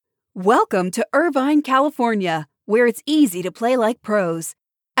Welcome to Irvine, California, where it's easy to play like pros.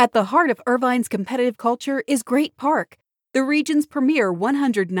 At the heart of Irvine's competitive culture is Great Park, the region's premier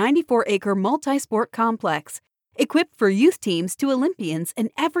 194-acre multi-sport complex, equipped for youth teams to Olympians and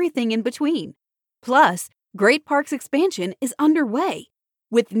everything in between. Plus, Great Park's expansion is underway.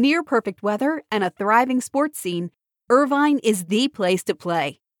 With near-perfect weather and a thriving sports scene, Irvine is the place to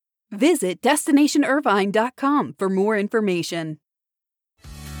play. Visit DestinationIrvine.com for more information.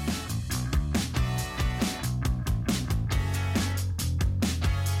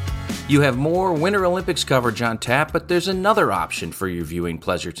 You have more Winter Olympics coverage on tap, but there's another option for your viewing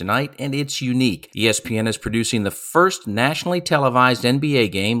pleasure tonight, and it's unique. ESPN is producing the first nationally televised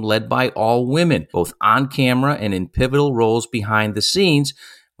NBA game led by all women, both on camera and in pivotal roles behind the scenes,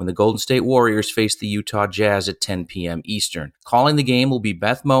 when the Golden State Warriors face the Utah Jazz at 10 p.m. Eastern. Calling the game will be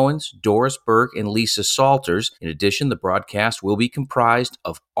Beth Mowins, Doris Burke, and Lisa Salters. In addition, the broadcast will be comprised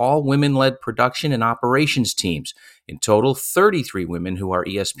of all women-led production and operations teams. In total, 33 women who are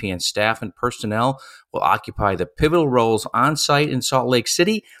ESPN staff and personnel will occupy the pivotal roles on-site in Salt Lake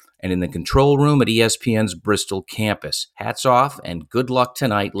City and in the control room at ESPN's Bristol campus. Hats off and good luck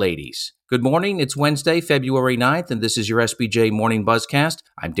tonight, ladies. Good morning. It's Wednesday, February 9th, and this is your SBJ Morning Buzzcast.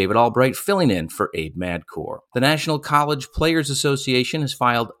 I'm David Albright, filling in for Abe Madkour. The National College Players Association has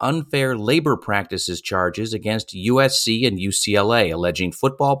filed unfair labor practices charges against USC and UCLA, alleging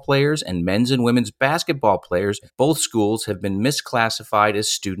football players and men's and women's basketball players at both schools have been misclassified as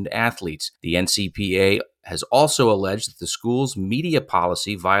student athletes. The NCPA has also alleged that the school's media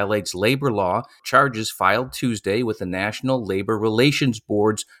policy violates labor law. Charges filed Tuesday with the National Labor Relations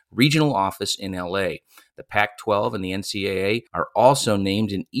Board's regional office in LA. The Pac-12 and the NCAA are also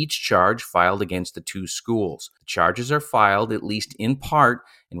named in each charge filed against the two schools. The charges are filed, at least in part,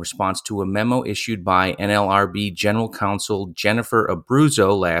 in response to a memo issued by NLRB General Counsel Jennifer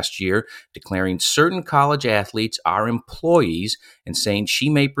Abruzzo last year, declaring certain college athletes are employees and saying she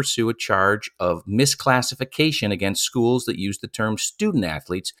may pursue a charge of misclassification against schools that use the term student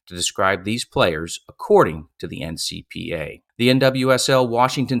athletes to describe these players, according to the NCPA. The NWSL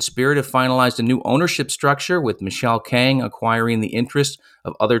Washington Spirit have finalized a new ownership structure, with Michelle Kang acquiring the interest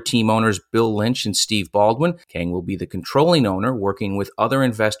of other team owners Bill Lynch and Steve Baldwin. Kang will be the controlling owner, working with other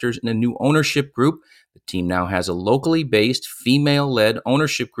investors in a new ownership group. The team now has a locally based, female-led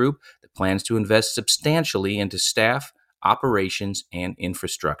ownership group that plans to invest substantially into staff, operations, and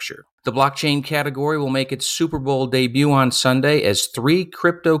infrastructure. The blockchain category will make its Super Bowl debut on Sunday as three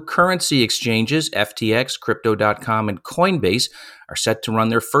cryptocurrency exchanges, FTX, Crypto.com, and Coinbase, are set to run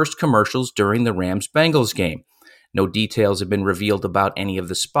their first commercials during the Rams-Bengals game. No details have been revealed about any of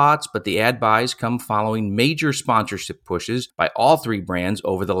the spots, but the ad buys come following major sponsorship pushes by all three brands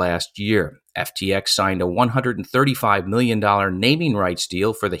over the last year. FTX signed a $135 million naming rights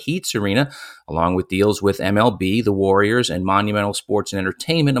deal for the Heat's arena, along with deals with MLB, the Warriors, and Monumental Sports and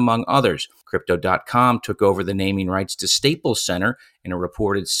Entertainment, among others. Crypto.com took over the naming rights to Staples Center in a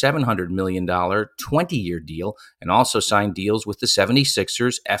reported $700 million 20-year deal, and also signed deals with the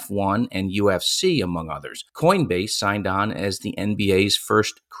 76ers, F1, and UFC, among others. Coinbase signed on as the NBA's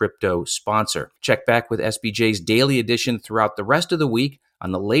first crypto sponsor. Check back with SBJ's daily edition throughout the rest of the week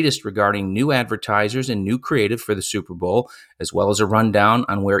on the latest regarding new advertisers and new creative for the Super Bowl, as well as a rundown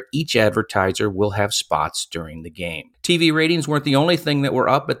on where each advertiser will have spots during the game. TV ratings weren't the only thing that were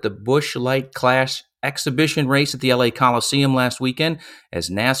up at the Busch Light Clash exhibition race at the LA Coliseum last weekend,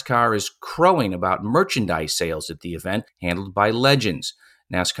 as NASCAR is crowing about merchandise sales at the event, handled by Legends.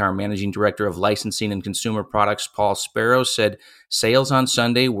 NASCAR Managing Director of Licensing and Consumer Products Paul Sparrow said sales on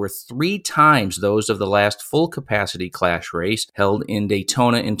Sunday were 3 times those of the last full-capacity Clash race held in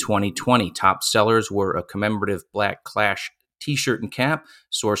Daytona in 2020. Top sellers were a commemorative black Clash t-shirt and cap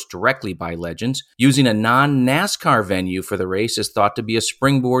sourced directly by Legends. Using a non-NASCAR venue for the race is thought to be a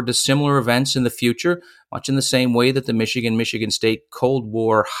springboard to similar events in the future, much in the same way that the Michigan State Cold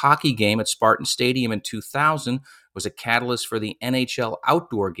War hockey game at Spartan Stadium in 2000 was a catalyst for the NHL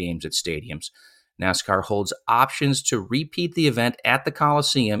outdoor games at stadiums. NASCAR holds options to repeat the event at the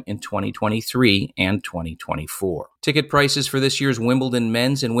Coliseum in 2023 and 2024. Ticket prices for this year's Wimbledon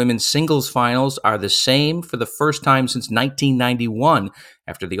men's and women's singles finals are the same for the first time since 1991,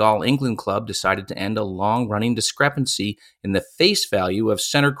 after the All England Club decided to end a long-running discrepancy in the face value of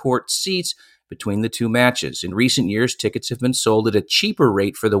center court seats between the two matches. In recent years, tickets have been sold at a cheaper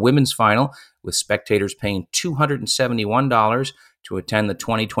rate for the women's final, with spectators paying $271 to attend the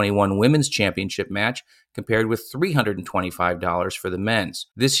 2021 Women's Championship match, compared with $325 for the men's.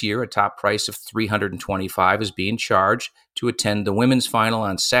 This year, a top price of $325 is being charged to attend the women's final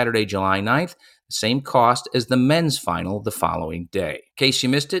on Saturday, July 9th. the same cost as the men's final the following day. In case you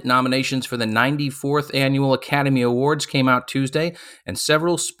missed it, nominations for the 94th Annual Academy Awards came out Tuesday, and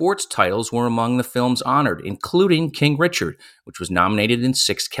several sports titles were among the films honored, including King Richard, which was nominated in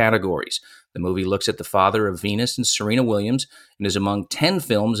 6 categories. The movie looks at the father of Venus and Serena Williams and is among 10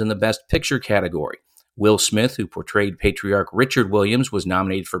 films in the Best Picture category. Will Smith, who portrayed patriarch Richard Williams, was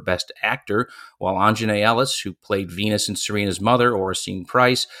nominated for Best Actor, while Aunjanue Ellis, who played Venus and Serena's mother, Oracene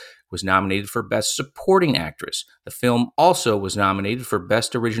Price, was nominated for Best Supporting Actress. The film also was nominated for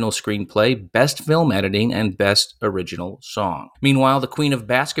Best Original Screenplay, Best Film Editing, and Best Original Song. Meanwhile, The Queen of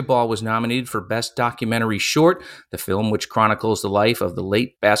Basketball was nominated for Best Documentary Short. The film, which chronicles the life of the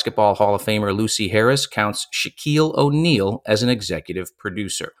late Basketball Hall of Famer Lucy Harris, counts Shaquille O'Neal as an executive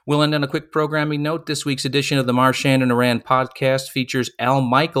producer. We'll end on a quick programming note. This week's edition of the Marchand and Iran podcast features Al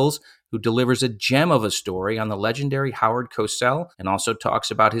Michaels, who delivers a gem of a story on the legendary Howard Cosell and also talks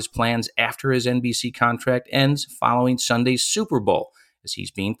about his plans after his NBC contract ends following Sunday's Super Bowl, as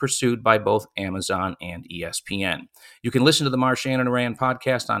he's being pursued by both Amazon and ESPN. You can listen to the Marchand and Iran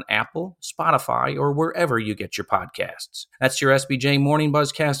podcast on Apple, Spotify, or wherever you get your podcasts. That's your SBJ Morning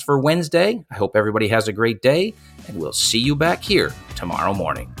Buzzcast for Wednesday. I hope everybody has a great day, and we'll see you back here tomorrow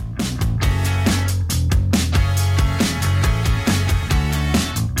morning.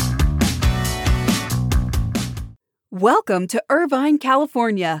 Welcome to Irvine,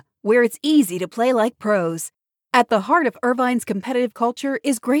 California, where it's easy to play like pros. At the heart of Irvine's competitive culture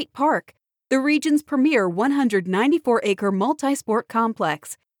is Great Park, the region's premier 194-acre multi-sport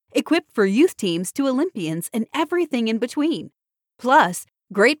complex, equipped for youth teams to Olympians and everything in between. Plus,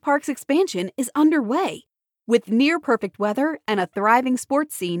 Great Park's expansion is underway. With near-perfect weather and a thriving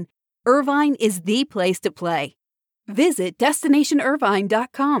sports scene, Irvine is the place to play. Visit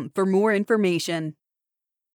DestinationIrvine.com for more information.